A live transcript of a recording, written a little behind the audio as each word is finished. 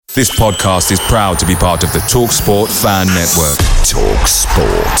This podcast is proud to be part of the TalkSport Fan Network.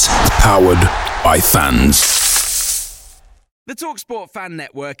 TalkSport. Powered by fans. The TalkSport Fan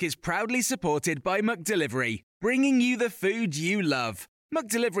Network is proudly supported by McDelivery, bringing you the food you love.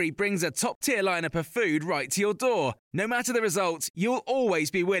 McDelivery brings a top-tier lineup of food right to your door. No matter the result, you'll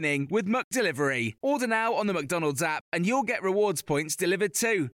always be winning with McDelivery. Order now on the McDonald's app and you'll get rewards points delivered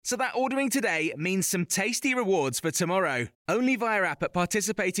too. So that ordering today means some tasty rewards for tomorrow. Only via app at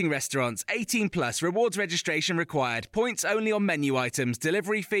participating restaurants. 18 plus. Rewards registration required. Points only on menu items.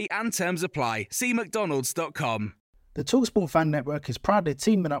 Delivery fee and terms apply. See mcdonalds.com. The TalkSport Fan Network is proudly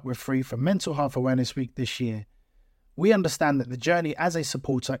teaming up with Free for Mental Health Awareness Week this year. We understand that the journey as a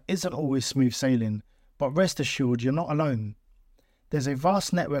supporter isn't always smooth sailing, but rest assured you're not alone. There's a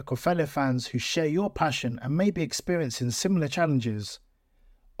vast network of fellow fans who share your passion and may be experiencing similar challenges.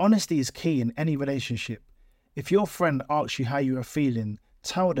 Honesty is key in any relationship. If your friend asks you how you are feeling,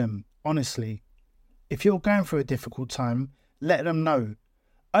 tell them honestly. If you're going through a difficult time, let them know.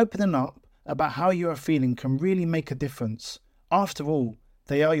 Opening up about how you are feeling can really make a difference. After all,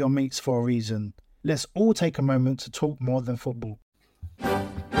 they are your mates for a reason. Let's all take a moment to talk more than football.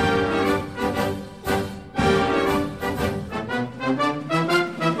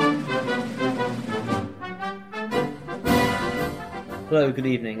 Hello, good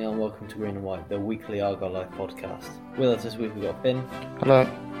evening and welcome to Green and White, the weekly Argyle Live podcast. With us this week we've got Finn. Hello.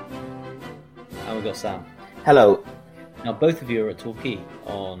 And we've got Sam. Hello. Now both of you are at Torquay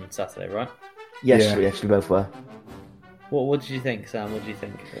on Saturday, right? Yes, we both were. What did you think, Sam? What did you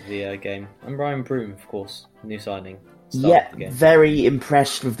think of the game? And Ryan Broom, of course, new signing. Very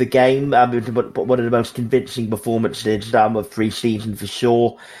impressed with the game. One of the most convincing performances of pre-season for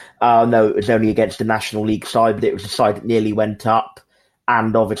sure. No, it was only against the National League side, but it was the side that nearly went up.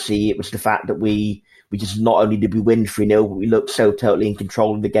 And obviously it was the fact that we just not only did we win 3-0, but we looked so totally in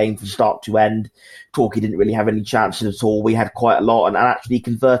control of the game from start to end. Torquay didn't really have any chances at all. We had quite a lot and actually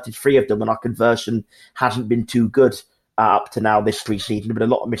converted 3 of them, and our conversion hasn't been too good up to now this pre-season. There have been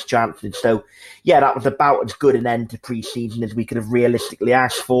a lot of missed chances. So, yeah, that was about as good an end to pre-season as we could have realistically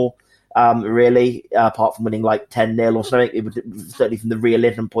asked for, really, apart from winning like 10-0 or something. It was certainly from the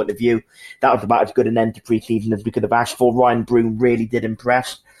realism point of view, that was about as good an end to pre-season as we could have asked for. Ryan Broom really did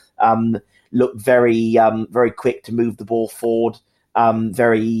impress. Looked very quick to move the ball forward.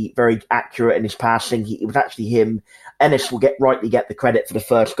 Very, very accurate in his passing. It was actually him. Ennis will rightly get the credit for the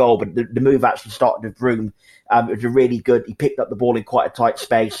first goal, but the move actually started with Broom. It was a really good. He picked up the ball in quite a tight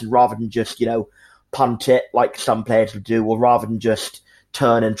space, and rather than just punt it like some players would do, or rather than just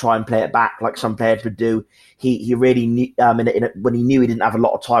turn and try and play it back like some players would do, he really knew, when he knew he didn't have a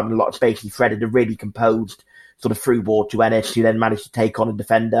lot of time and a lot of space, he threaded a really composed sort of through ball to Ennis, who then managed to take on a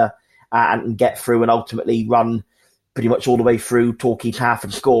defender and get through and ultimately run pretty much all the way through Torquay's half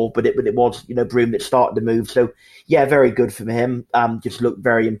and score. But it was Broom that started the move. So yeah, very good from him. Just looked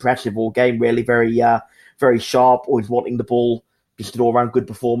very impressive all game. Really very sharp. Always wanting the ball. Just an all round good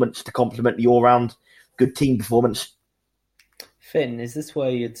performance to complement the all round good team performance. Finn, is this where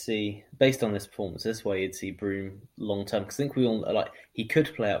you'd see, based on this performance, is this where you'd see Broom long term? Because I think we all he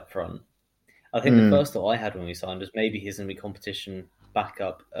could play up front. I think the first thought I had when we signed was maybe he's going to be competition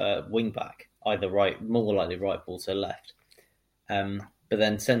backup wing back, either right, more likely right ball to left. But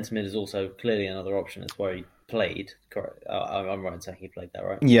then centre mid is also clearly another option. It's where he played. Correct. I'm right in saying he played there,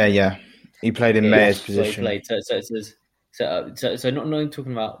 right? Yeah. He played in Mayer's position. So he played. So not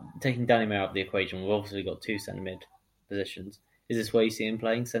talking about taking Danny Mayer out of the equation. We've obviously got 2 centre mid positions. Is this where you see him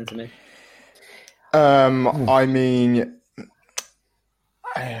playing centre mid? I mean,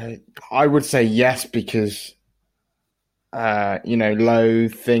 I would say yes, because Lowe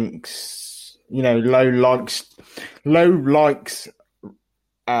thinks Lowe likes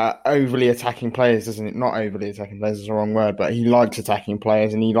overly attacking players, doesn't it? Not overly attacking players is the wrong word, but he likes attacking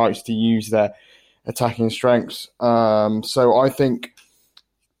players and he likes to use their attacking strengths. So I think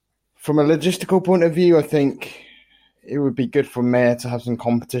from a logistical point of view, I think it would be good for Mayer to have some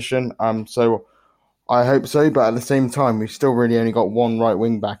competition. So I hope so, but at the same time, we've still really only got 1 right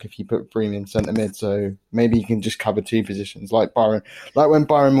wing back if you put Broom in centre mid. So maybe he can just cover 2 positions, like Byron. Like when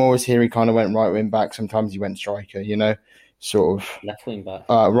Byron Moore was here, he kind of went right wing back. Sometimes he went striker, sort of left wing back,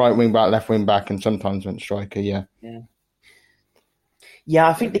 right wing back, left wing back, and sometimes went striker. Yeah.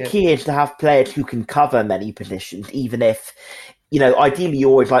 I think the key is to have players who can cover many positions, even if ideally you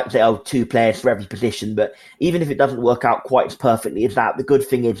always like to say 2 players for every position, but even if it doesn't work out quite as perfectly as that, the good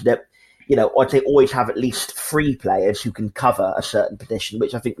thing is that I'd say always have at least 3 players who can cover a certain position,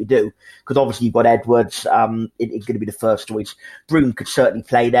 which I think we do, because obviously you've got Edwards, it's going to be the first choice. Broom could certainly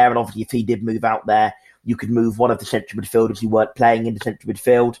play there, and obviously if he did move out there, you could move one of the central midfielders who weren't playing into central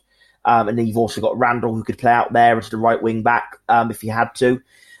midfield. And then you've also got Randall, who could play out there as the right wing back if you had to.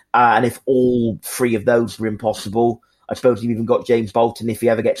 And if all three of those were impossible, I suppose you've even got James Bolton, if he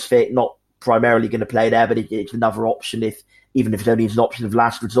ever gets fit, not primarily going to play there, but it's another option, even if it's only an option of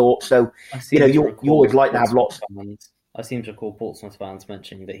last resort. So, you always like to have lots. I seem to recall Portsmouth fans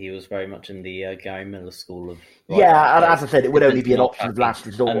mentioning that he was very much in the Gary Miller school of. Yeah, and as I said, it would only be an option of last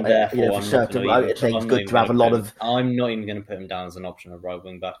resort. And therefore, for certain, it's good to have a lot of. I'm not even going to put him down as an option of right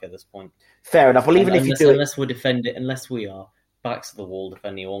wing back at this point. Fair enough. Well, even if you do, unless we are backs to the wall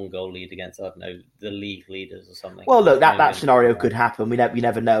defending a one-goal lead against, I don't know, the league leaders or something. Well, look, that scenario could happen. We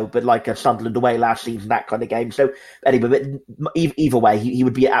never know. But like a Sunderland away last season, that kind of game. So anyway, but either way, he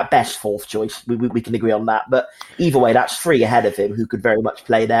would be at best fourth choice. We can agree on that. But either way, that's three ahead of him who could very much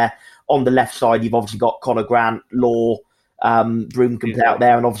play there. On the left side, you've obviously got Conor Grant, Law, Broom can play out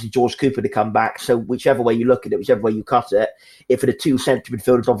there, and obviously George Cooper to come back. So whichever way you look at it, whichever way you cut it, if for the two central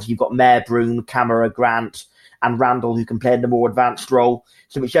midfielders, obviously you've got Mayor, Broom, Camara, Grant, and Randall, who can play in the more advanced role.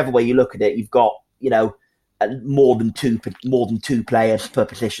 So whichever way you look at it, you've got more than two players per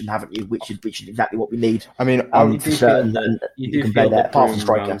position, haven't you? Which is exactly what we need. I mean, you do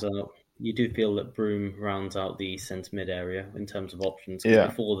feel that Broom rounds out the centre mid area in terms of options. Yeah.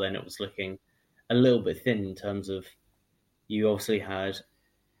 Before then, it was looking a little bit thin in terms of. You obviously had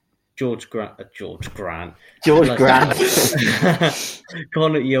George Grant. You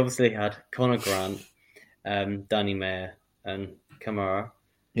obviously had Conor Grant. Danny Mayer and Kamara.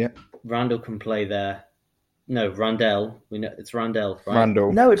 Yeah. Randall can play there. No, Randell. We know it's Randell, right?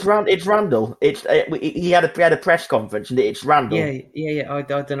 Randall. No, it's Randall. He had a press conference and it's Randall. Yeah. I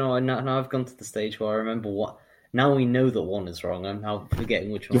don't know. Now I've gone to the stage where I remember what. Now we know that one is wrong. I'm now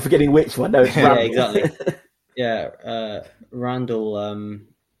forgetting which one. You're forgetting which one. No, it's Randall. Yeah, exactly. Yeah, Randall.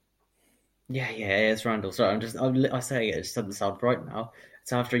 It's Randall. Sorry, I say it just doesn't sound right now.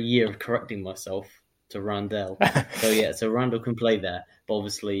 It's after a year of correcting myself to Randell. So Randall can play there, but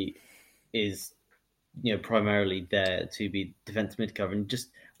obviously is primarily there to be defensive mid cover. And just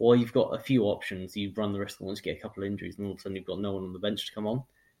while you've got a few options, you run the risk that once you get a couple of injuries, and all of a sudden you've got no one on the bench to come on.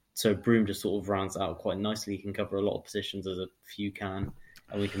 So Broom just sort of rounds out quite nicely. He can cover a lot of positions as a few can,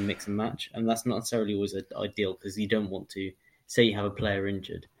 and we can mix and match. And that's not necessarily always ideal, because you don't want to say you have a player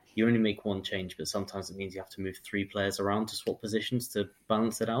injured. You only make one change, but sometimes it means you have to move three players around to swap positions to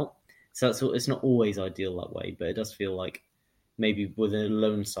balance it out. So it's not always ideal that way, but it does feel like maybe with a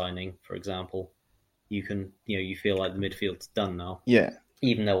loan signing, for example, you can you feel like the midfield's done now. Yeah.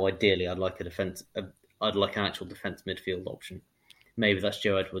 Even though ideally I'd like I'd like an actual defence midfield option. Maybe that's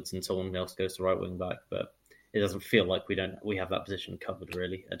Joe Edwards and someone else goes to right wing back, but it doesn't feel like we have that position covered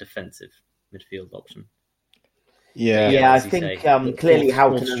really. A defensive midfield option. Yeah, I think clearly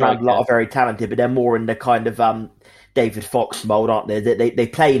Houghton and Randall are very talented, but they're more in the kind of David Fox mould, aren't they? They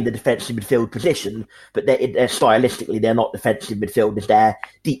play in the defensive midfield position, but they're stylistically they're not defensive midfielders. They're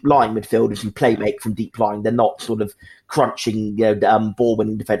deep line midfielders who make from deep line. They're not sort of crunching, ball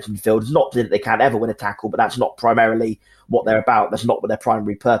winning defensive midfielders. Not that they can't ever win a tackle, but that's not primarily what they're about. That's not what their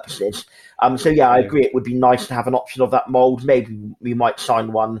primary purpose is. I agree. It would be nice to have an option of that mould. Maybe we might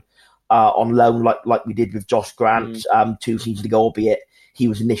sign one on loan, like we did with Josh Grant 2 seasons ago, albeit he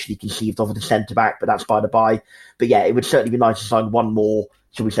was initially conceived of as a centre-back, but that's by the by. But yeah, it would certainly be nice to sign one more,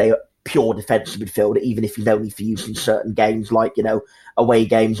 shall we say, pure defensive midfielder, even if he's only for use in certain games, like, away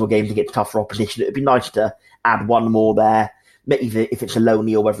games or games against tougher opposition. It would be nice to add one more there, maybe if it's a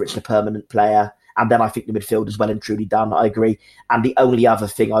loanee or whether it's a permanent player. And then I think the midfield is well and truly done, I agree. And the only other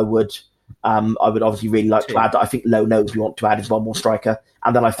thing I would obviously really like to add, that I think Lowe knows we want to add, is one more striker.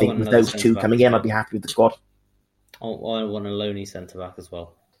 And then I think with those two coming in, I'd be happy with the squad. I want a loanee centre-back as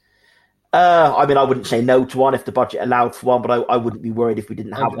well. I wouldn't say no to one if the budget allowed for one, but I wouldn't be worried if we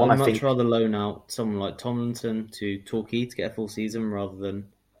didn't have one. I'd much rather loan out someone like Tomlinson to Torquay to get a full season rather than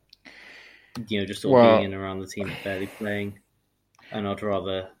just sort of being in around the team barely playing. And I'd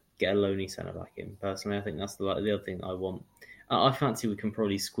rather get a loanee centre-back in, personally. I think that's the other thing that I want. I fancy we can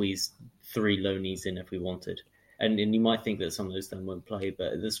probably squeeze 3 loanees in if we wanted. And you might think that some of those then won't play,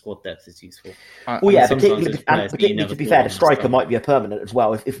 but the squad depth is useful. Particularly to be fair, the striker might be a permanent as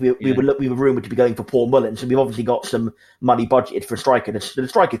well. If we were rumoured to be going for Paul Mullins, so we've obviously got some money budgeted for a striker. The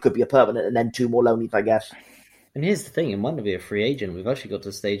striker could be a permanent, and then 2 more loanees, I guess. And here's the thing: it might not be a free agent. We've actually got to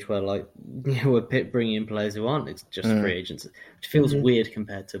a stage where, we're bringing in players who aren't just free agents, which feels weird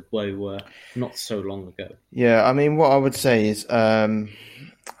compared to where we were not so long ago. Yeah, I mean, what I would say is, one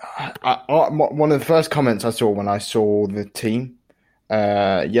of the first comments I saw when I saw the team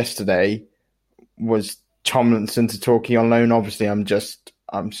yesterday was Tomlinson to Torquay on loan. Obviously,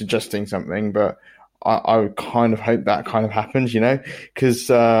 I'm suggesting something, but I would kind of hope that kind of happens, because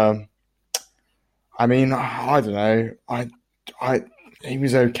I mean, I don't know. He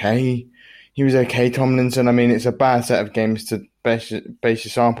was okay. He was okay, Tomlinson. I mean, it's a bad set of games to base your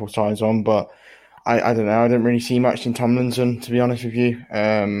sample size on, but I don't know. I don't really see much in Tomlinson, to be honest with you.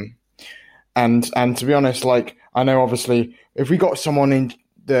 And to be honest, like, I know obviously if we got someone in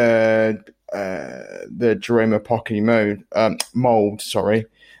the Jerome Opoku mold,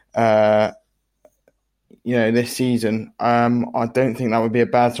 this season, I don't think that would be a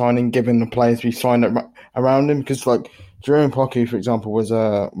bad signing given the players we signed around him. Because like Jerome Opoku, for example, was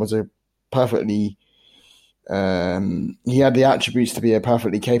a perfectly he had the attributes to be a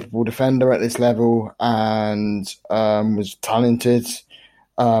perfectly capable defender at this level and was talented.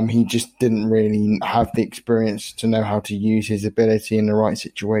 He just didn't really have the experience to know how to use his ability in the right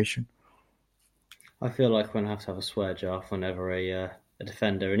situation. I feel like we're going to have a swear jar whenever a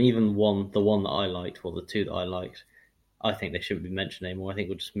defender, and even the one that I liked, or the two that I liked, I think they shouldn't be mentioned anymore. I think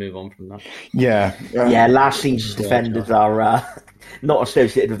we'll just move on from that. Yeah. Last season's defenders are not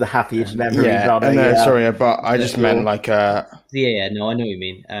associated with the happiest memories, are they? Sorry, but I just meant like... no, I know what you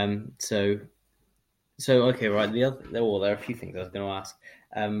mean. So okay, right, there are a few things I was going to ask.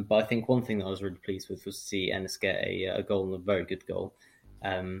 But I think one thing that I was really pleased with was to see Ennis get a goal, and a very good goal,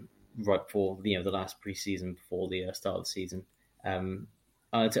 right before the last pre-season, before the start of the season. I know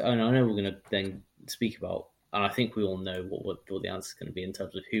we're going to then speak about, and I think we all know what the answer is going to be in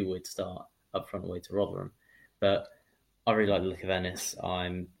terms of who would start up front away to Rotherham. But I really like the look of Ennis.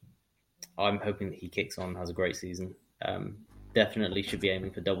 I'm hoping that he kicks on and has a great season. Definitely should be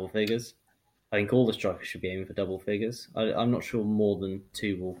aiming for double figures. I think all the strikers should be aiming for double figures. I'm not sure more than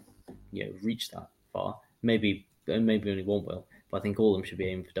two will reach that far. Maybe only one will. But I think all of them should be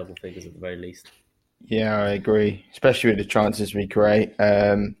aiming for double figures at the very least. Yeah, I agree, especially with the chances we create.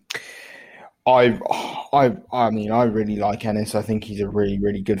 I mean, I really like Ennis. I think he's a really,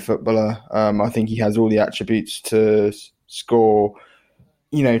 really good footballer. I think he has all the attributes to score,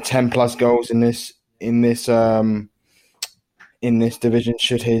 10 plus goals in this division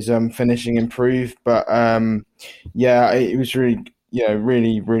should his finishing improve. But it was really,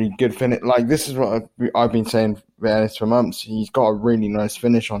 really, really good finish. Like, this is what I've been saying for Ennis for months. He's got a really nice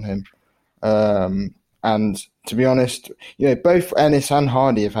finish on him. And to be honest, both Ennis and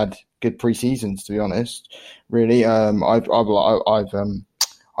Hardy have had good pre-seasons, to be honest, really. I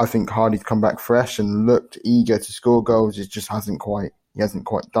think Hardy's come back fresh and looked eager to score goals. He hasn't quite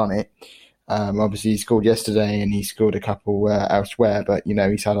done it. Obviously he scored yesterday and he scored a couple elsewhere, but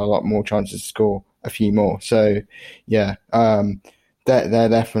he's had a lot more chances to score a few more. So yeah, they're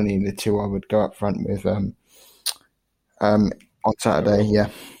definitely the two I would go up front with on Saturday.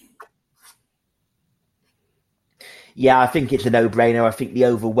 Yeah, I think it's a no-brainer. I think the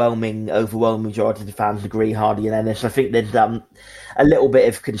overwhelming majority of the fans agree, Hardy and Ennis. I think there's a little bit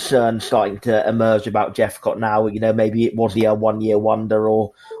of concern starting to emerge about Jeffcott now. Maybe it was a one-year wonder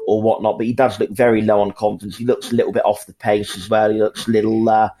or whatnot, but he does look very low on confidence. He looks a little bit off the pace as well. He looks a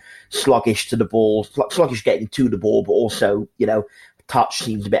little sluggish to the ball, sluggish getting to the ball, but also, touch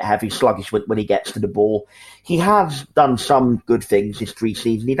seems a bit heavy, sluggish when he gets to the ball. He has done some good things this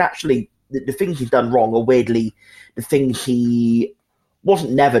pre-season. He'd actually... The things he's done wrong are weirdly the things he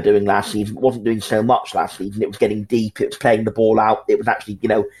wasn't never doing last season, wasn't doing so much last season. It was getting deep, it was playing the ball out, it was actually,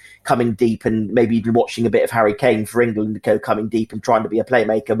 coming deep, and maybe you've been watching a bit of Harry Kane for England, coming deep and trying to be a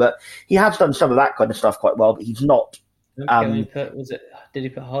playmaker. But he has done some of that kind of stuff quite well, but he's not. Did he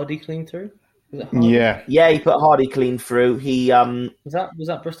put Hardy clean through? Yeah, he put Hardy clean through. He was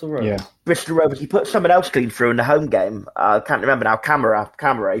that Bristol Rovers? Yeah, Bristol Rovers. He put someone else clean through in the home game. I can't remember now. Camera.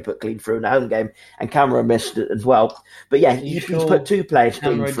 He put clean through in the home game, and Camera missed it as well. But yeah, he's put two players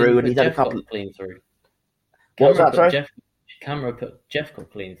clean through, and he's had a couple clean through. What was that? Sorry, Camera put Jeffcott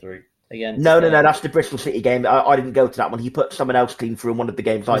clean through against. No. That's the Bristol City game. I didn't go to that one. He put someone else clean through in one of the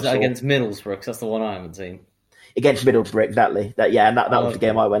games. Was that against Middlesbrough? Because that's the one I haven't seen. Against Middlesbrough, exactly. That was the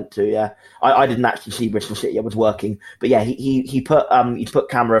game I went to. Yeah, I didn't actually see Bristol City. I was working, but yeah, he put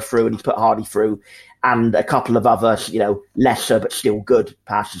Camera through and he's put Hardy through, and a couple of other lesser but still good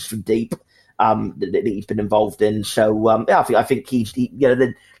passes from deep that he's been involved in. So I think he's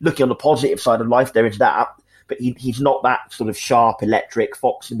looking on the positive side of life. There is that, but he's not that sort of sharp, electric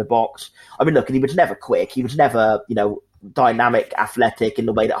fox in the box. I mean, look, and he was never quick. He was never dynamic, athletic in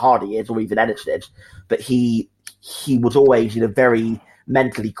the way that Hardy is, or even Ennis did, but he was always very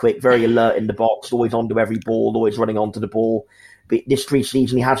mentally quick, very alert in the box, always onto every ball, always running onto the ball. But this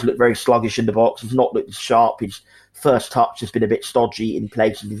pre-season, he has looked very sluggish in the box. He's not looked as sharp. His first touch has been a bit stodgy in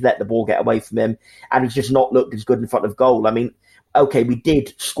places. He's let the ball get away from him, and he's just not looked as good in front of goal. I mean, okay, we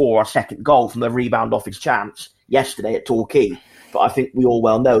did score a second goal from the rebound off his chance yesterday at Torquay, but I think we all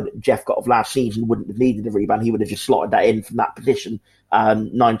well know that Jephcott of last season wouldn't have needed a rebound. He would have just slotted that in from that position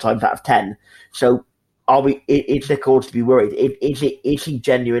 9 times out of 10. So is there cause to be worried? Is he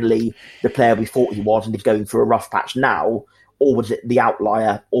genuinely the player we thought he was and is going through a rough patch now? Or was it the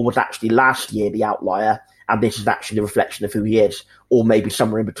outlier? Or was actually last year the outlier? And this is actually a reflection of who he is? Or maybe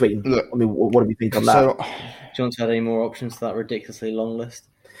somewhere in between? Look, I mean, what do we think on that? Do you want to add any more options to that ridiculously long list?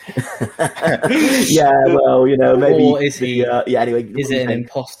 Yeah, well, maybe. Or is he? Anyway, is it an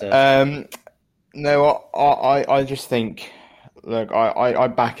imposter? No, I just think. Look, I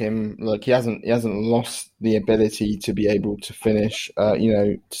back him. Look, he hasn't lost the ability to be able to finish.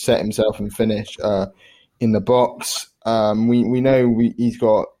 To set himself and finish in the box. We know he's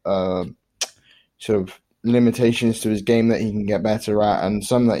got sort of limitations to his game that he can get better at, and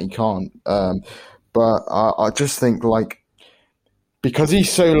some that he can't. But I just think because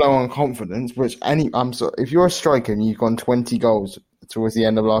he's so low on confidence, if you're a striker and you've gone 20 goals towards the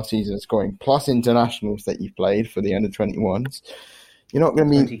end of last season scoring, plus internationals that you've played for the under-21s, you're not going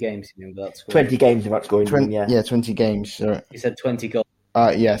to be 20 games. You know, that's 20 games without scoring. 20 games. You said 20 goals.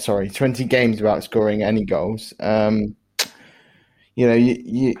 20 games without scoring any goals. You're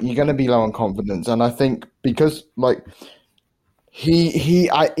going to be low on confidence, and I think because he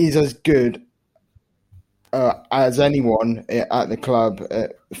is as good as anyone at the club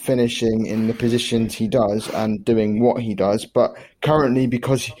finishing in the positions he does and doing what he does, but currently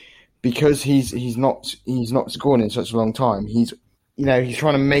because he's not scoring in such a long time, he's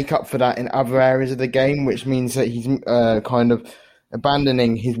trying to make up for that in other areas of the game, which means that he's kind of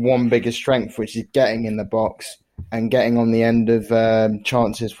abandoning his one biggest strength, which is getting in the box and getting on the end of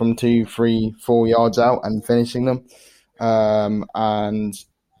chances from 2, 3, 4 yards out and finishing them. And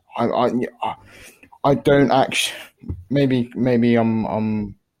I don't actually. Maybe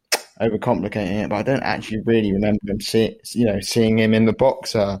I'm overcomplicating it, but I don't actually really remember him seeing him in the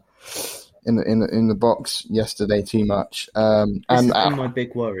box in the box yesterday too much. This has been my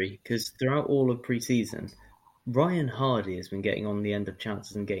big worry, because throughout all of pre-season, Ryan Hardy has been getting on the end of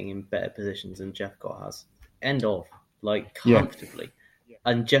chances and getting in better positions than Jephcott has. Comfortably. Yeah.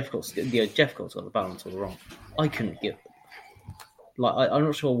 And Jephcott's got the balance all wrong. I couldn't give. I'm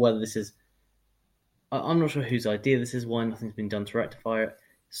not sure whether this is. I'm not sure whose idea this is, why nothing's been done to rectify it.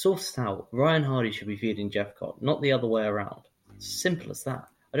 Sourced out, Ryan Hardy should be feeding Jephcott, not the other way around. Simple as that.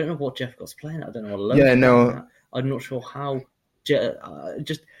 I don't know what Jephcott's playing at. I don't know what at. I'm not sure how.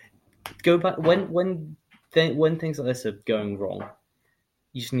 Just go back when things like this are going wrong.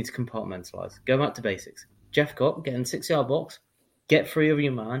 You just need to compartmentalise. Go back to basics. Jephcott, get in the 6-yard box, get free of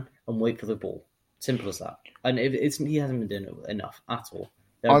your man, and wait for the ball. Simple as that. And he hasn't been doing it enough at all.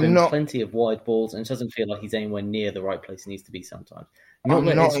 There have been plenty of wide balls, and it doesn't feel like he's anywhere near the right place he needs to be sometimes.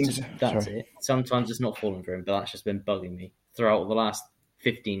 That's it. Sometimes it's not falling for him, but that's just been bugging me throughout the last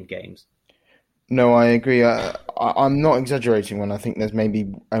 15 games. No, I agree. I'm not exaggerating when I think there's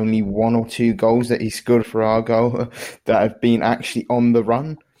maybe only 1 or 2 goals that he scored for Argyle that have been actually on the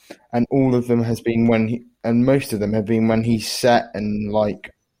run, and all of them has been and most of them have been when he's set and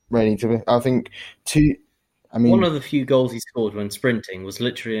ready to. I think 2. One of the few goals he scored when sprinting was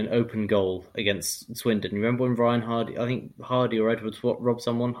literally an open goal against Swindon. You remember when Ryan Hardy, I think Hardy or Edwards robbed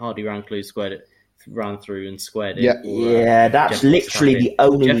someone? Hardy ran through and squared it. Yeah, that's literally the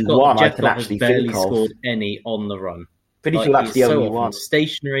only one I can actually think of. Jephcott has barely scored any on the run. Pretty sure that's the only one.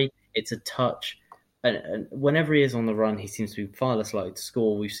 Stationary, it's a touch. And whenever he is on the run, he seems to be far less likely to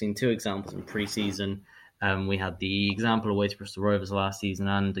score. We've seen 2 examples in pre-season. We had the example away to Bristol Rovers last season,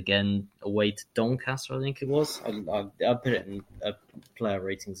 and again away to Doncaster, I think it was. I put it in player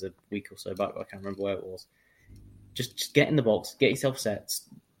ratings a week or so back, but I can't remember where it was. Just get in the box, get yourself set,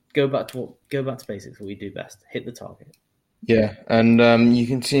 go back to basics. What we do best: hit the target. Yeah, and you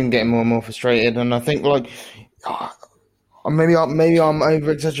can see him getting more and more frustrated, and I think maybe I'm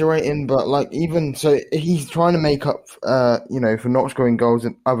over exaggerating, but even so, he's trying to make up, for not scoring goals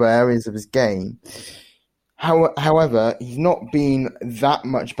in other areas of his game. However, he's not been that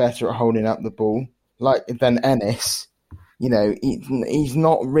much better at holding up the ball than Ennis. He's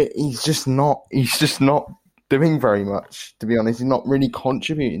just not doing very much, to be honest. He's not really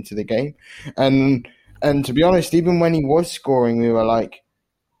contributing to the game. And to be honest, even when he was scoring, we were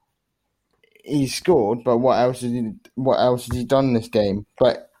he scored, but what else has he done in this game?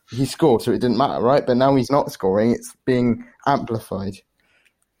 But he scored, so it didn't matter, right? But now he's not scoring, it's being amplified.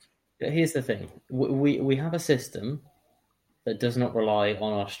 Here's the thing. We have a system that does not rely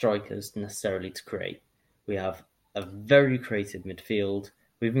on our strikers necessarily to create. We have a very creative midfield.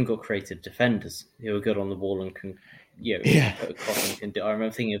 We've even got creative defenders who are good on the ball and can Cotton can do. I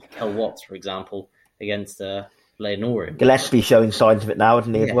remember thinking of Kel Watts, for example, against Leonora. Gillespie showing signs of it now,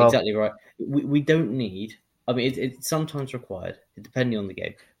 isn't he, as well? Exactly right. We don't need... I mean, it's sometimes required, depending on the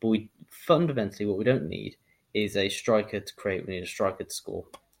game, but fundamentally what we don't need is a striker to create. We need a striker to score,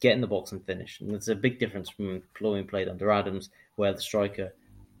 get in the box and finish. And there's a big difference from being played under Adams, where the striker,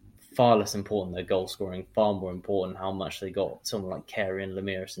 far less important their goal scoring, far more important how much they got someone like Carey and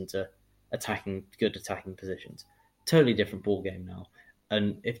Lemiris into good attacking positions. Totally different ball game now.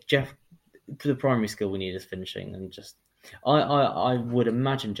 And if the primary skill we need is finishing, and just I would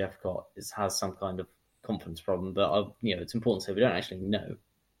imagine Jephcott has some kind of confidence problem, but it's important to say we don't actually know.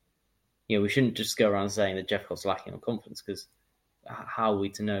 We shouldn't just go around saying that Jephcott's lacking on confidence, because how are we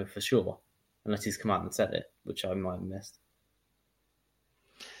to know for sure unless he's come out and said it, which I might have missed.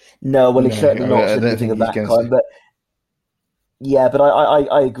 No, well, he's certainly not said anything of that kind. But yeah, but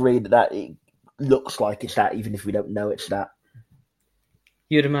I agree that it looks like it's that, even if we don't know it's that.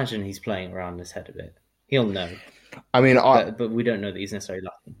 You'd imagine he's playing around his head a bit. He'll know. I mean, but we don't know that he's necessarily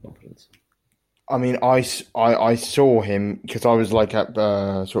lacking confidence. I mean, I saw him because I was like at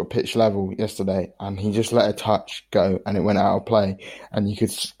sort of pitch level yesterday, and he just let a touch go and it went out of play, and you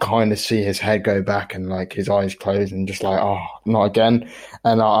could kind of see his head go back and like his eyes close and just like, oh, not again.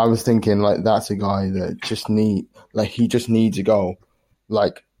 And I was thinking like that's a guy that he just needs a goal.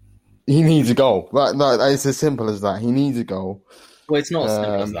 Like he needs a goal. It's as simple as that. He needs a goal. Well, it's not as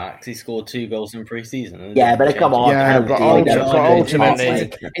simple as that, because he scored 2 goals in pre-season. Yeah, but come on. Yeah, but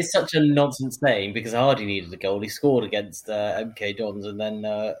ultimately... It's such a nonsense saying, because Hardy needed a goal. He scored against MK Dons, and then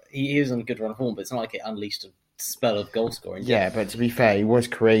he was on a good run of form, but it's not like it unleashed a spell of goal scoring. Yeah, but to be fair, he was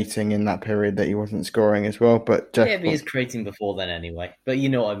creating in that period that he wasn't scoring as well. But he was creating before then anyway. But you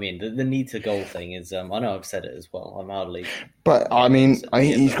know what I mean. The need to goal thing is. I know I've said it as well. I'm hardly. But I mean,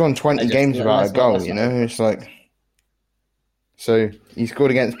 he's gone 20 games without a goal. It's like. So he scored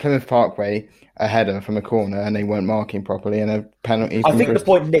against Plymouth Parkway a header from a corner, and they weren't marking properly, and a penalty. I think the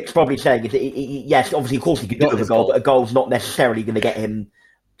point Nick's probably saying is that yes, obviously, of course, he could do with a goal, but a goal's not necessarily going to get him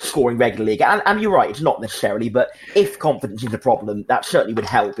scoring regularly again. And you're right, it's not necessarily, but if confidence is a problem, that certainly would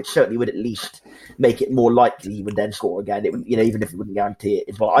help. It certainly would at least make it more likely he would then score again. It would, even if it wouldn't guarantee it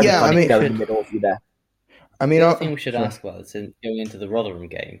as well. I go in the middle of you there. I mean, the thing we should ask about is going into the Rotherham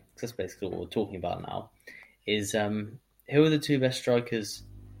game, because that's basically what we're talking about now, is who are the 2 best strikers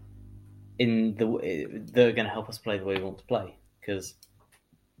that are going to help us play the way we want to play? Because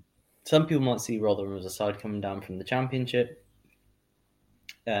some people might see Rotherham as a side coming down from the Championship,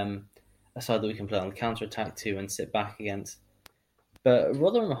 a side that we can play on the counter-attack to and sit back against. But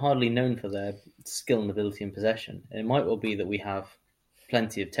Rotherham are hardly known for their skill and ability in possession. And it might well be that we have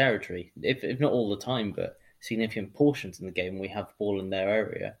plenty of territory, if not all the time, but significant portions in the game. We have the ball in their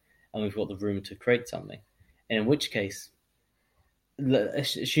area and we've got the room to create something. And in which case,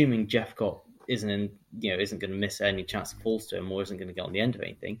 assuming Jephcott isn't going to miss any chance that falls to him or isn't going to get on the end of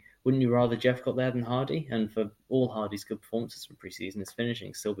anything, wouldn't you rather Jephcott there than Hardy? And for all Hardy's good performances from pre-season, his finishing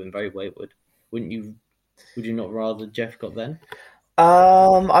has still been very wayward. Would you not rather Jephcott then?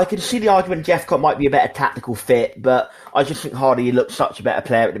 I can see the argument Jephcott might be a better tactical fit, but I just think Hardy looks such a better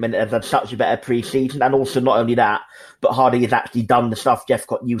player at the minute and had such a better pre-season. And also, not only that, but Hardy has actually done the stuff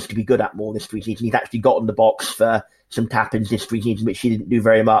Jephcott used to be good at more this pre-season. He's actually got in the box for some tap-ins this pre-season, which he didn't do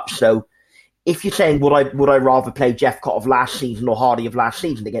very much. So if you're saying, would I rather play Jephcott of last season or Hardy of last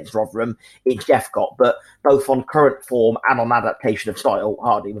season against Rotherham, it's Jephcott. But both on current form and on adaptation of style,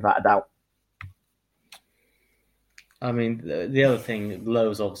 Hardy, without a doubt. I mean, the other thing,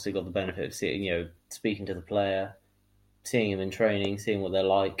 Lowe's obviously got the benefit of seeing, speaking to the player, seeing him in training, seeing what they're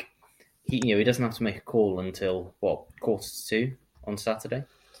like. He doesn't have to make a call until 2:15 on Saturday,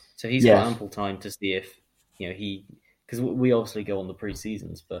 so he's got ample time to see if because we obviously go on the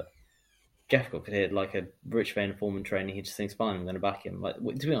pre-seasons, but Jephcott could hit like a rich vein of form in training. He just thinks, fine, I'm going to back him. Like, to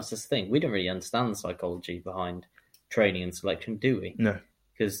be honest, that's the thing. We don't really understand the psychology behind training and selection, do we? No,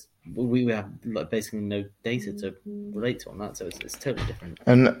 because we have basically no data to relate to on that, so it's totally different.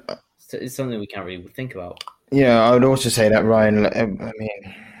 And it's something we can't really think about. Yeah, I would also say that Ryan. I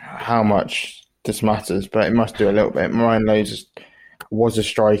mean, how much this matters, but it must do a little bit. Ryan Lowe was a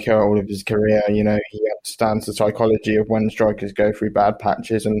striker all of his career. He understands the psychology of when strikers go through bad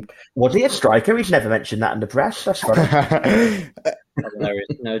patches. And was he a striker? He's never mentioned that in the press. That's funny.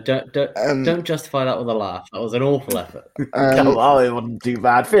 No, don't justify that with a laugh. That was an awful effort. It wasn't too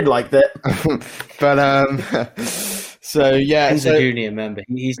bad. Finn liked it. But so yeah, he's a junior member.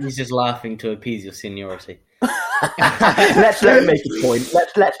 He's just laughing to appease your seniority. Let's let him make his point.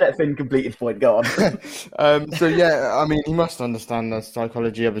 Let's let Finn complete his point. Go on. So yeah, I mean, he must understand the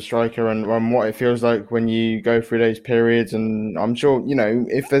psychology of a striker and what it feels like when you go through those periods. And I'm sure,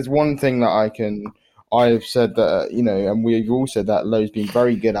 if there's one thing that I've said that, and we've all said that Lowe's been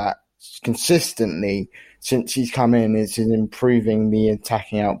very good at consistently since he's come in is improving the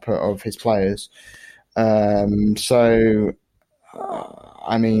attacking output of his players. I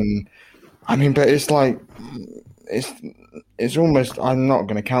mean, but it's like it's almost. I'm not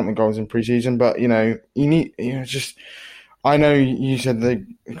going to count the goals in pre-season, but you need just. I know you said the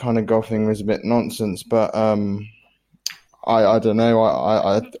kind of golf thing was a bit nonsense, but I don't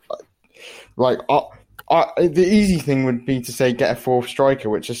know. The easy thing would be to say get a fourth striker,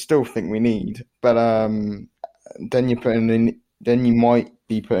 which I still think we need, but then you might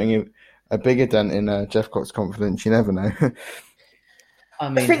be putting a bigger dent in Jeff Cott's confidence. You never know.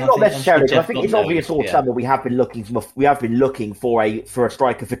 I think not necessarily. But I think it's obvious all the time that we have been looking for a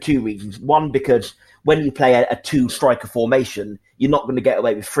striker for two reasons. One, because when you play a two striker formation, you're not going to get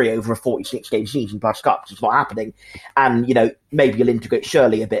away with 3 over a 46 game season plus cups. It's not happening. And maybe you'll integrate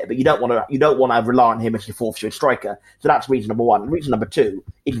Shirley a bit, but you don't want to rely on him as your fourth string striker. So that's reason number one. Reason number two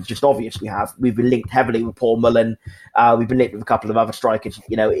isn't just obvious. We've been linked heavily with Paul Mullen. We've been linked with a couple of other strikers.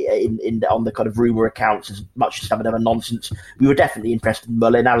 On the kind of rumour accounts, as much as some of them are nonsense. We were definitely interested in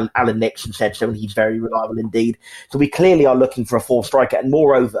Mullen. Alan Nixon said so, and he's very reliable indeed. So we clearly are looking for a fourth striker, and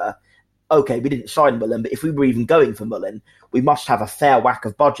moreover. Okay, we didn't sign Mullen, but if we were even going for Mullen, we must have a fair whack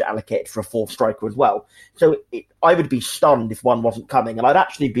of budget allocated for a fourth striker as well. So I would be stunned if one wasn't coming, and I'd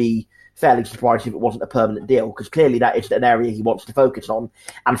actually be fairly surprised if it wasn't a permanent deal, because clearly that is an area he wants to focus on.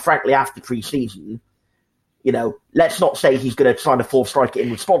 And frankly, after pre-season, let's not say he's going to sign a fourth striker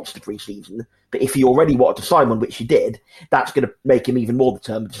in response to pre-season, but if he already wanted to sign one, which he did, that's going to make him even more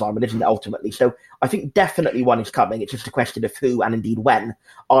determined to sign one, isn't it, ultimately? So I think definitely one is coming. It's just a question of who and indeed when.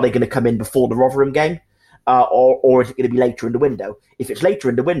 Are they going to come in before the Rotherham game? Or is it going to be later in the window? If it's later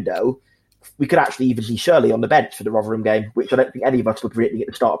in the window, we could actually even see Shirley on the bench for the Rotherham game, which I don't think any of us were predicting at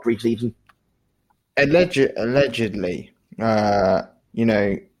the start of pre-season. Allegedly, Paul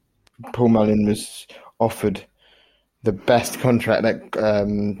Mullen was offered the best contract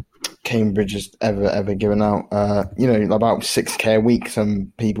that Cambridge has ever given out. About 6K a week,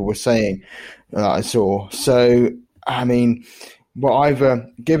 some people were saying that I saw. So, I mean,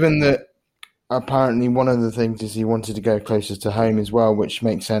 given that apparently one of the things is he wanted to go closer to home as well, which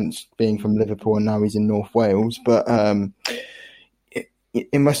makes sense being from Liverpool and now he's in North Wales. But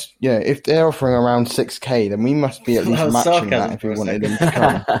it must, if they're offering around 6K, then we must be at least matching that if we wanted him to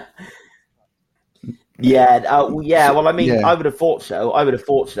come. Well, I mean, I would have thought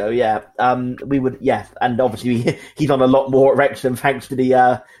so. Yeah, we would. Yeah, and obviously he's on a lot more at Wrexham thanks to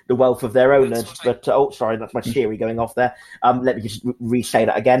the wealth of their owners. But sorry, that's my Siri going off there. Let me just re-say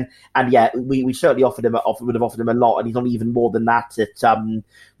that again. And yeah, we certainly would have offered him a lot, and he's on even more than that at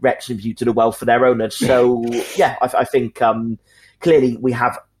Wrexham due to the wealth of their owners. So yeah, I think clearly we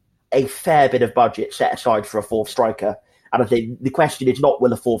have a fair bit of budget set aside for a fourth striker. And I think the question is not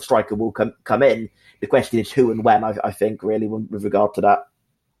will a fourth striker will come in. The question is who and when, I think, really, with regard to that.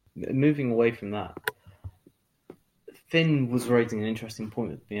 Moving away from that, Finn was raising an interesting point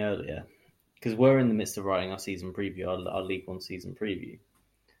with me earlier, because we're in the midst of writing our season preview, our League One season preview.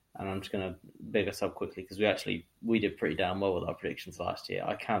 And I'm just going to big us up quickly, because we did pretty damn well with our predictions last year.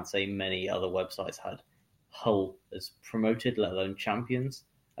 I can't say many other websites had Hull as promoted, let alone champions.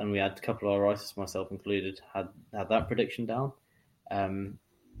 And we had a couple of our writers, myself included, had that prediction down.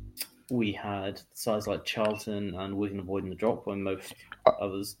 We had sides like Charlton and Wigan avoiding the drop when most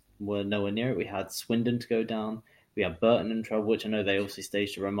others were nowhere near it. We had Swindon to go down. We had Burton in trouble, which I know they obviously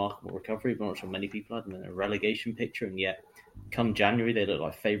staged a remarkable recovery, but I'm not sure many people had them in a relegation picture. And yet, come January, they look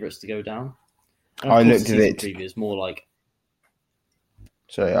like favourites to go down. I looked at it. Preview more like.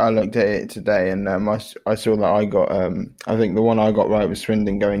 Sorry, I looked at it today, and I saw that I got. I think the one I got right was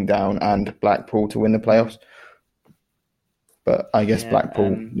Swindon going down and Blackpool to win the playoffs. But I guess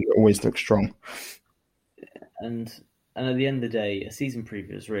Blackpool always looks strong. And at the end of the day, a season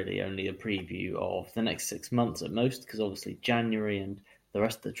preview is really only a preview of the next 6 months at most, because obviously January and the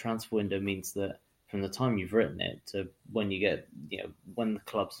rest of the transfer window means that from the time you've written it to when you get, when the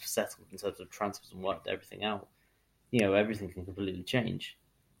clubs have settled in terms of transfers and worked everything out, everything can completely change.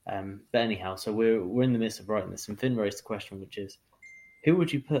 But anyhow, so we're in the midst of writing this, and Finn raised the question, which is, who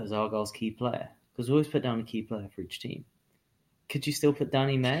would you put as Argyle's key player? Because we always put down a key player for each team. Could you still put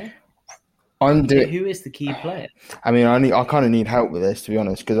Danny Mayer? Who is the key player? I mean, I kind of need help with this, to be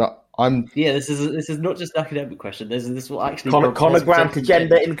honest, because This is not just an academic question. This will actually Conor Grant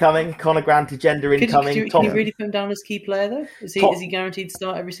agenda incoming. Conor Grant agenda incoming. Can you really put him down as key player though? Is he guaranteed to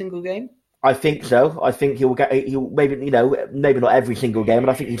start every single game? I think so. I think he'll maybe maybe not every single game, but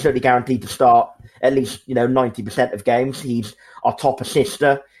I think he's certainly guaranteed to start at least 90% of games. He's our top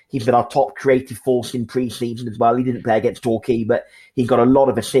assister. He's been our top creative force in pre-season as well. He didn't play against Torquay, but he got a lot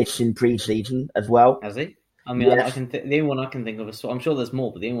of assists in pre-season as well. Has he? I mean, yes. The only one I can think of is, I'm sure there's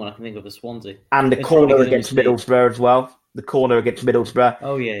more, but the only one I can think of is Swansea. And the corner against Middlesbrough as well. The corner against Middlesbrough.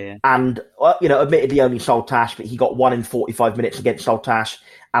 Oh, yeah. And, admittedly only Saltash, but he got 1 in 45 minutes against Saltash,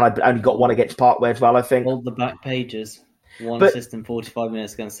 and I only got 1 against Parkway as well, I think. All the back pages. 1 assist in 45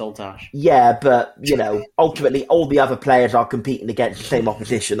 minutes against Saltash. Yeah, but, ultimately all the other players are competing against the same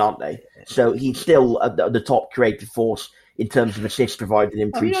opposition, aren't they? So he's still the top creative force in terms of assists provided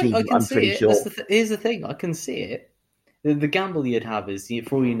in pre-season, I'm pretty sure. Here's the thing, I can see it. The gamble you'd have is,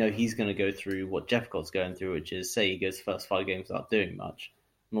 for all you know, he's going to go through what Jephcott's going through, which is, say he goes the first 5 games without doing much,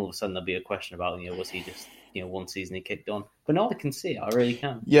 and all of a sudden there'll be a question about, was he just, one season he kicked on? But no, I can see it, I really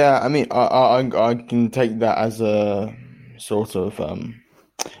can. Yeah, I mean, I can take that as a sort of, I'm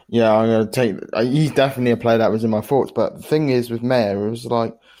going to take, he's definitely a player that was in my thoughts, but the thing is with Mayer, it was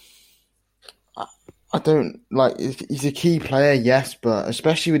like, I don't like. He's a key player, yes, but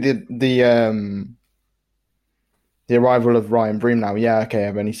especially with the arrival of Ryan Broom now. Yeah, okay,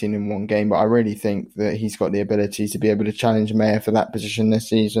 I've only seen him 1 game, but I really think that he's got the ability to be able to challenge Mayer for that position this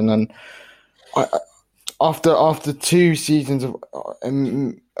season. And after 2 seasons of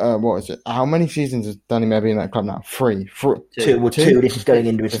what is it? How many seasons has Danny Mayer been in that club now? 3. 2. This is going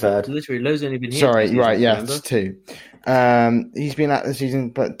into his 3rd. Literally, Lowe's only been here. Sorry, right? Yes, 2. He's been at the season,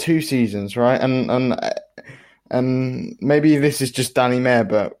 but 2 seasons, right? And maybe this is just Danny Mayer,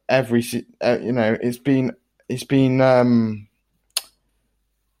 but every it's been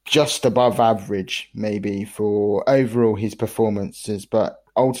just above average, maybe for overall his performances, but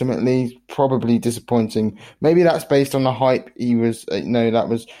ultimately probably disappointing. Maybe that's based on the hype he was, that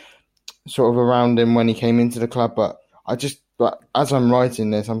was sort of around him when he came into the club. But as I'm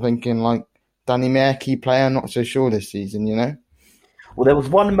writing this, I'm thinking like, Danny Mayer, key player, not so sure this season, Well, there was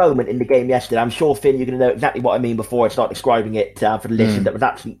one moment in the game yesterday. I'm sure, Finn, you're going to know exactly what I mean before I start describing it for the listener. That was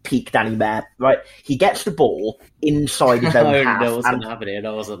actually peak Danny Mayer, right? He gets the ball inside his own half. I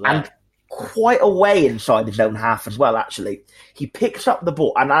wasn't and quite away inside his own half as well, actually. He picks up the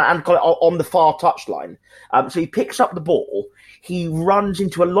ball and got it on the far touchline. So he picks up the ball. He runs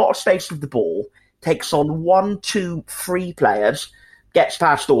into a lot of space with the ball, takes on 1, 2, 3 players, gets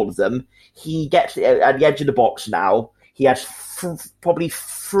past all of them. He gets at the edge of the box now. He has probably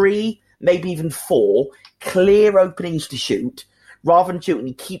 3, maybe even 4 clear openings to shoot. Rather than shooting,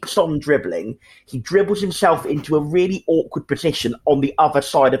 he keeps on dribbling. He dribbles himself into a really awkward position on the other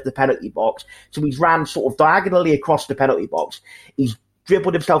side of the penalty box. So he's ran sort of diagonally across the penalty box. He's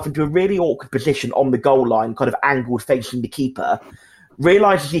dribbled himself into a really awkward position on the goal line, kind of angled facing the keeper.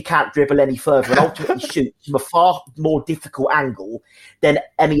 Realises he can't dribble any further and ultimately shoots from a far more difficult angle than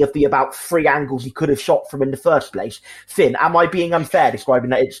any of the about 3 angles he could have shot from in the first place. Finn, am I being unfair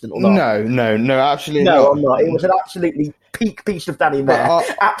describing that incident or not? No, absolutely not. No, I'm not. It was an absolutely peak piece of Danny Mayer.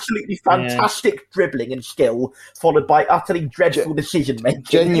 Absolutely fantastic dribbling and skill, followed by utterly dreadful decision-making.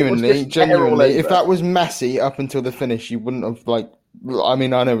 Genuinely, if that was Messi up until the finish, you wouldn't have, I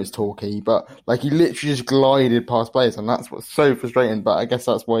mean, I know it's Torquay, but he literally just glided past players, and that's what's so frustrating. But I guess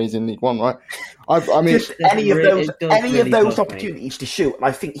that's why he's in League One, right? I mean, just any of those opportunities to shoot, and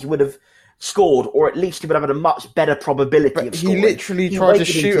I think he would have scored, or at least he would have had a much better probability of scoring. He literally tried to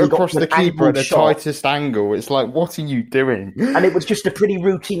shoot across the keeper at the tightest angle. It's like, what are you doing? And it was just a pretty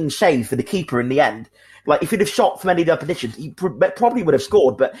routine save for the keeper in the end. If he'd have shot from any of the other positions, he probably would have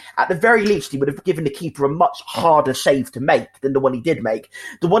scored, but at the very least, he would have given the keeper a much harder save to make than the one he did make.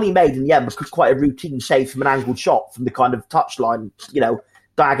 The one he made in the end was quite a routine save from an angled shot from the kind of touchline,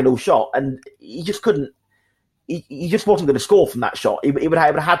 diagonal shot, and he just couldn't. He just wasn't going to score from that shot. It would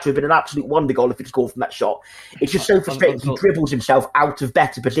have had to have been an absolute wonder goal if he'd scored from that shot. It's just so frustrating. He dribbles himself out of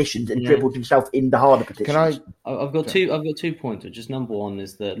better positions and dribbles himself in the harder positions. I've got 2 points. Just number one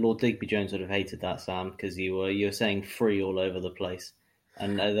is that Lord Digby Jones would have hated that, Sam, because you were saying free all over the place.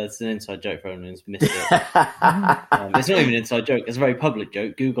 And that's an inside joke for anyone who's missed it. It's not even an inside joke. It's a very public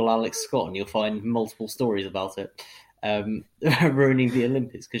joke. Google Alex Scott and you'll find multiple stories about it. Ruining the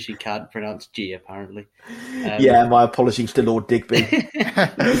Olympics because she can't pronounce G, apparently. My apologies to Lord Digby.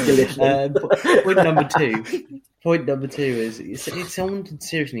 Point number two is someone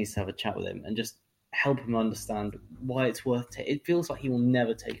seriously needs to have a chat with him and just help him understand why it's worth it. It feels like he will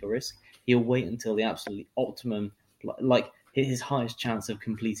never take a risk. He'll wait until the absolutely optimum, his highest chance of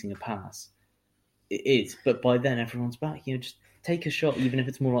completing a pass. It is, but by then everyone's back. Just take a shot, even if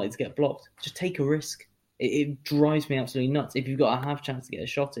it's more likely to get blocked. Just take a risk. It drives me absolutely nuts. If you've got a half chance to get a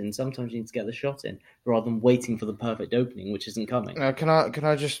shot in, sometimes you need to get the shot in rather than waiting for the perfect opening, which isn't coming. Can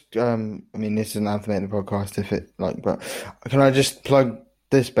I just? I mean, this isn't have to make the podcast but can I just plug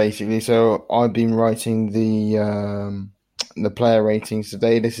this basically? So I've been writing the player ratings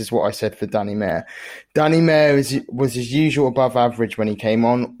today. This is what I said for Danny Mayer. Danny Mayer was his usual above average when he came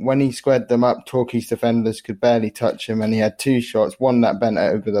on. When he squared them up, Torquay's defenders could barely touch him, and he had 2 shots, one that bent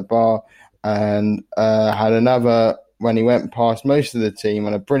over the bar, and had another when he went past most of the team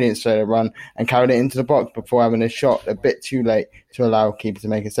on a brilliant solo run and carried it into the box before having a shot a bit too late to allow a keeper to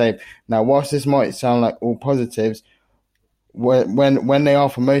make a save. Now, whilst this might sound like all positives, when they are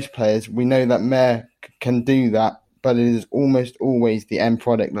for most players, we know that Mayer can do that, but it is almost always the end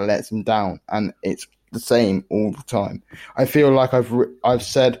product that lets him down, and it's the same all the time. I feel like I've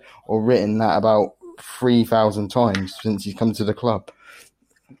said or written that about 3,000 times since he's come to the club.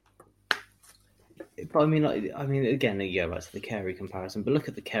 But I mean, again, yeah, right, so the Carey comparison. But look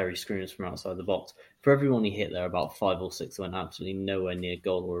at the Carey screens from outside the box. For everyone he hit there, about 5 or 6 went absolutely nowhere near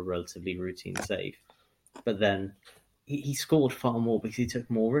goal or a relatively routine save. But then he scored far more because he took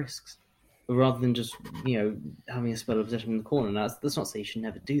more risks, rather than just having a spell of possession in the corner. Now, that's not to say you should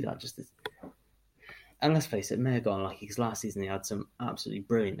never do that. And let's face it, Mayer got unlucky because last season he had some absolutely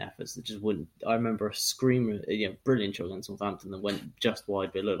brilliant efforts that just wouldn't. I remember a screamer, brilliant shot against Southampton that went just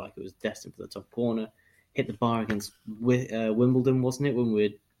wide, but it looked like it was destined for the top corner. Hit the bar against Wimbledon, wasn't it, when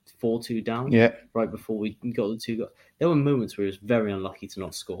we were 4-2 down? Yeah. Right before we got the 2 goals. There were moments where he was very unlucky to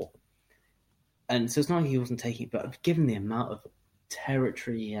not score. And so it's not like he wasn't taking it, but given the amount of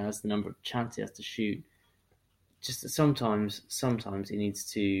territory he has, the number of chances he has to shoot, just sometimes he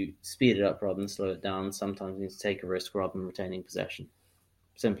needs to speed it up rather than slow it down. Sometimes he needs to take a risk rather than retaining possession.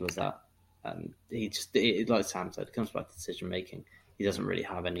 Simple as that. And like Sam said, it comes back to decision making. He doesn't really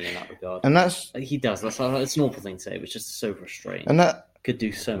have any in that regard. And he does. It's an awful thing to say, but it's just so frustrating. And that could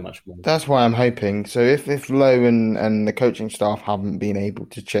do so much more. That's why I'm hoping. So if Lowe and the coaching staff haven't been able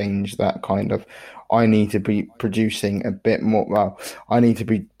to change that kind of, I need to be producing a bit more. Well, I need to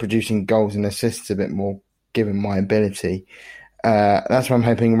be producing goals and assists a bit more, given my ability. That's why I'm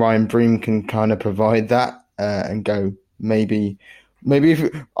hoping Ryan Broom can kind of provide that and go maybe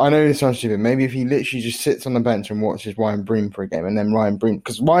if I know this sounds stupid, maybe if he literally just sits on the bench and watches Ryan Broom for a game, and then Ryan Broom,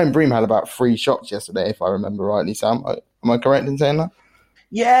 because Ryan Broom had about 3 shots yesterday, if I remember rightly, Sam. Am I correct in saying that?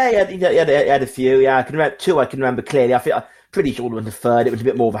 Yeah, he had a few. Yeah, I can remember 2. I can remember clearly. I'm pretty sure it was the 3rd. It was a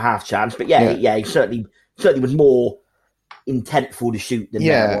bit more of a half chance, but yeah, he certainly was more intentful to shoot than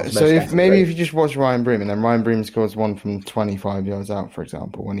that was. So if you just watch Ryan Broom, and then Ryan Broom scores one from 25 yards out, for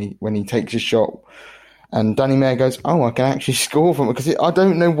example, when he takes a shot. And Danny Mayer goes, oh, I can actually score from it. Because I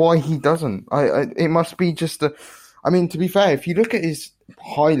don't know why he doesn't. It must be just to be fair, if you look at his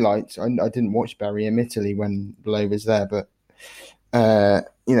highlights, I didn't watch Bury, admittedly, when Lowe was there. But,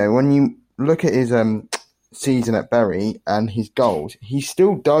 when you look at his season at Bury and his goals, he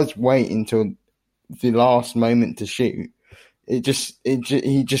still does wait until the last moment to shoot. He just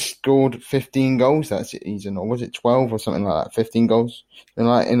scored 15 goals that season. Or was it 12 or something like that? 15 goals in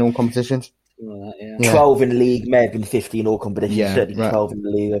all competitions? Yeah. 12 in the league, may have been 15 in all competitions, certainly right. 12 in the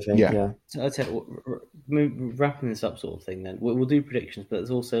league, I think. Yeah. So I'd say, wrapping this up sort of thing then, we'll do predictions, but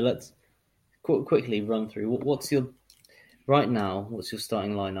there's also, let's quickly run through, what's your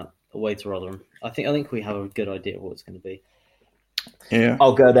starting lineup away to Rotherham? I think we have a good idea of what it's going to be. Yeah.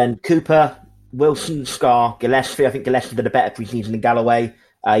 I'll go then. Cooper, Wilson, Scar, Gillespie. I think Gillespie did a better pre-season than Galloway.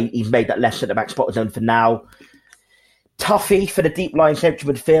 He's made that left centre-back spot zone for now. Tuffy for the deep line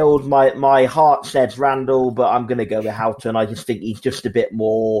central midfield. My heart says Randall, but I'm going to go with Houghton. I just think he's just a bit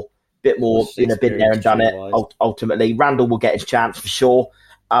more been there and done it. Ultimately, Randall will get his chance for sure.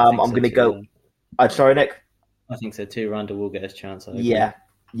 I'm going to go. Sorry, Nick. I think so too. Randall will get his chance. Yeah,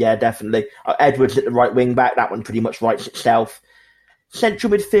 definitely. Edwards at the right wing back. That one pretty much writes itself.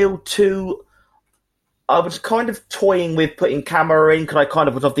 Central midfield 2. I was kind of toying with putting Camara in because I kind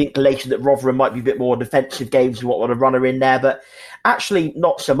of was of the inclination that Rotherham might be a bit more defensive games and want a runner in there, but actually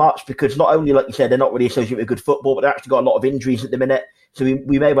not so much because not only, like you said, they're not really associated with good football, but they've actually got a lot of injuries at the minute. So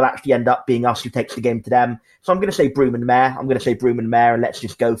we may well actually end up being us who takes the game to them. So I'm going to say Broom and Mayer. And let's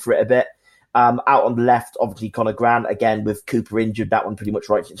just go for it a bit. Out on the left, obviously Conor Grant, again with Cooper injured. That one pretty much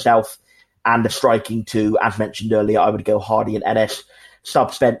writes itself. And the striking 2, as mentioned earlier, I would go Hardy and Ennis.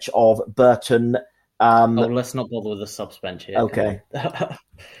 Subs bench of Burton. Let's not bother with the subs bench here. Okay.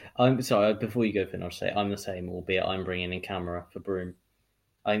 I'm sorry, before you go, Finn, I'll say I'm the same, albeit I'm bringing in Camara for Broom.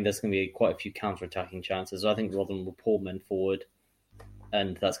 I think there's going to be quite a few counter-attacking chances. I think Rotherham will pour men forward,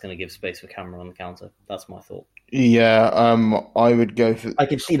 and that's going to give space for Cameron on the counter. That's my thought. Yeah, I would go for... I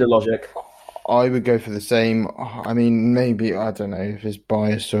can see the logic. I would go for the same. I mean, maybe, I don't know if it's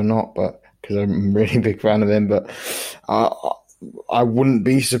biased or not, but because I'm a really big fan of him, but I wouldn't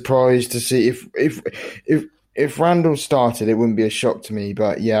be surprised to see if Randall started, it wouldn't be a shock to me.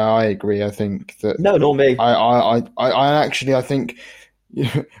 But yeah, I agree. I think that... No, not me. I think...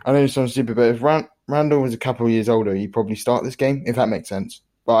 I know it sounds stupid, but if Randall was a couple of years older, he'd probably start this game, if that makes sense.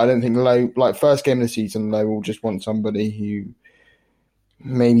 But I don't think Lowe, like first game of the season, Lowe will just want somebody who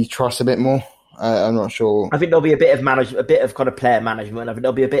maybe trusts a bit more. I'm not sure. I think there'll be a bit of kind of player management. I think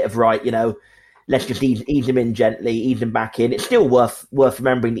there'll be a bit of let's just ease him in gently, ease him back in. It's still worth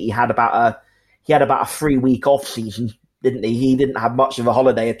remembering that he had about a 3-week off season, didn't he? He didn't have much of a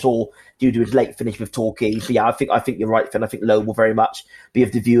holiday at all due to his late finish with Torquay. So yeah, I think you're right, Finn. I think Lowe will very much be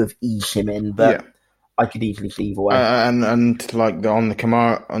of the view of ease him in, but I could easily see either way. And like on the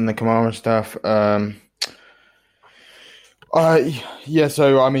Kamara stuff.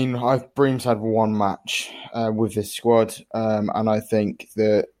 So I mean, Bream's had one match with this squad, and I think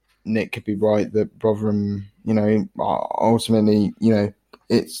that Nick could be right that Rotherham, ultimately,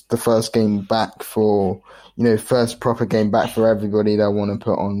 it's the first game back for, first proper game back for everybody. They'll want to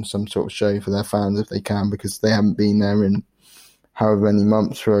put on some sort of show for their fans if they can, because they haven't been there in however many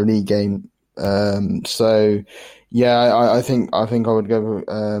months for a league game. So yeah, I think I would go with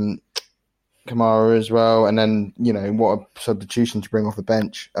Kamara as well, and then what a substitution to bring off the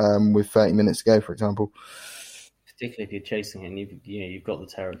bench with 30 minutes to go, for example. Particularly if you're chasing him, you've got the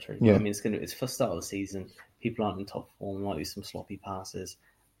territory. Yeah. I mean, it's first start of the season. People aren't in top form. Might be some sloppy passes,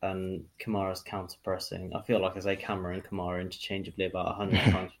 and Kamara's counter pressing. I feel like I say Kamara and Kamara interchangeably about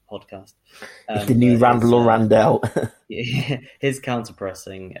 100 times per podcast. It's the new Randall or Randell. His counter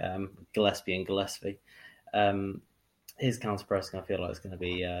pressing, Gillespie and Gillespie. His counter pressing, I feel like, is going to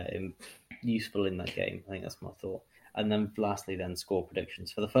be useful in that game. I think that's my thought. And then lastly, score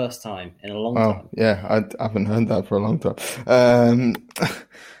predictions for the first time in a long time. Yeah, I haven't heard that for a long time.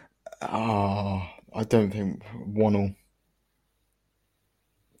 I don't think 1-1.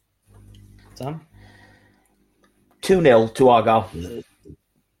 Sam? 2-0 to Argyle. I'm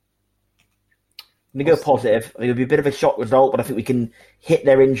going to go positive. I think it'll be a bit of a shock result, but I think we can hit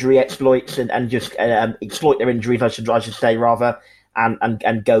their injury exploits and just exploit their injuries, I should say, rather,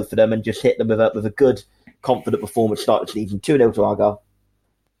 and go for them and just hit them with a good, confident performance start the season. 2-0 to Argyle.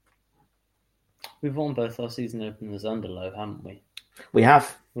 We've won both our season openers under Lowe, haven't we? We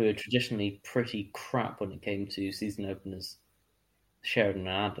have. We were traditionally pretty crap when it came to season openers. Sheridan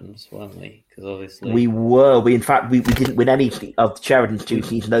and Adams, weren't we? Because obviously we were. We didn't win any of Sheridan's 2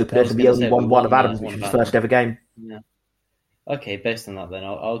 season openers, and we only won one of Adams, which was his first ever game. Yeah. Okay, based on that, then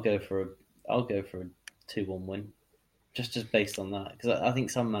I'll go for a 2-1 win, just based on that, because I think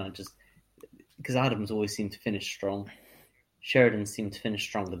some managers, because Adams always seemed to finish strong. Sheridan seemed to finish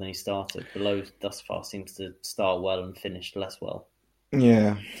stronger than he started. Below thus far seems to start well and finish less well.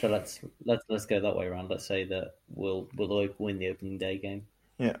 Yeah. So let's go that way around. Let's say that we'll win the opening day game.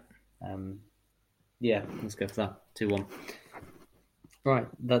 Yeah. Let's go for that. 2-1. Right,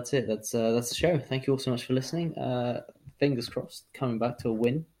 that's it. That's the show. Thank you all so much for listening. Fingers crossed, coming back to a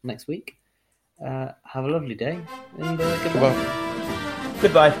win next week. Have a lovely day and goodbye.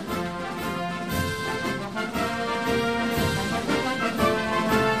 Goodbye.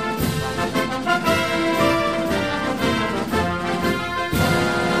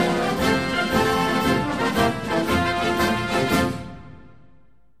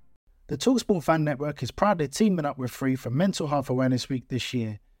 The TalkSport Fan Network is proudly teaming up with Free for Mental Health Awareness Week this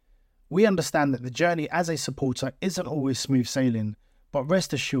year. We understand that the journey as a supporter isn't always smooth sailing, but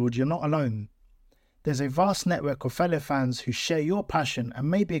rest assured you're not alone. There's a vast network of fellow fans who share your passion and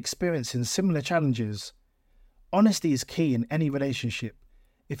may be experiencing similar challenges. Honesty is key in any relationship.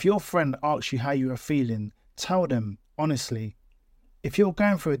 If your friend asks you how you are feeling, tell them honestly. If you're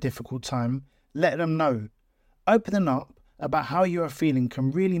going through a difficult time, let them know. Opening up about how you are feeling can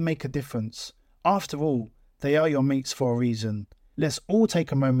really make a difference. After all, they are your mates for a reason. Let's all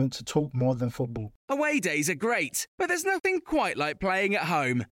take a moment to talk more than football. Away days are great, but there's nothing quite like playing at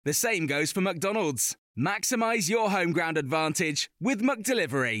home. The same goes for McDonald's. Maximise your home ground advantage with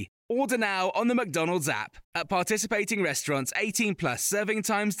McDelivery. Order now on the McDonald's app. At participating restaurants, 18 plus, serving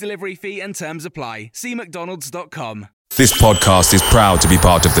times, delivery fee and terms apply. See mcdonalds.com. This podcast is proud to be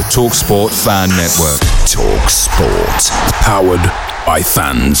part of the TalkSport Fan Network. TalkSport. Powered by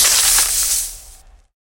fans.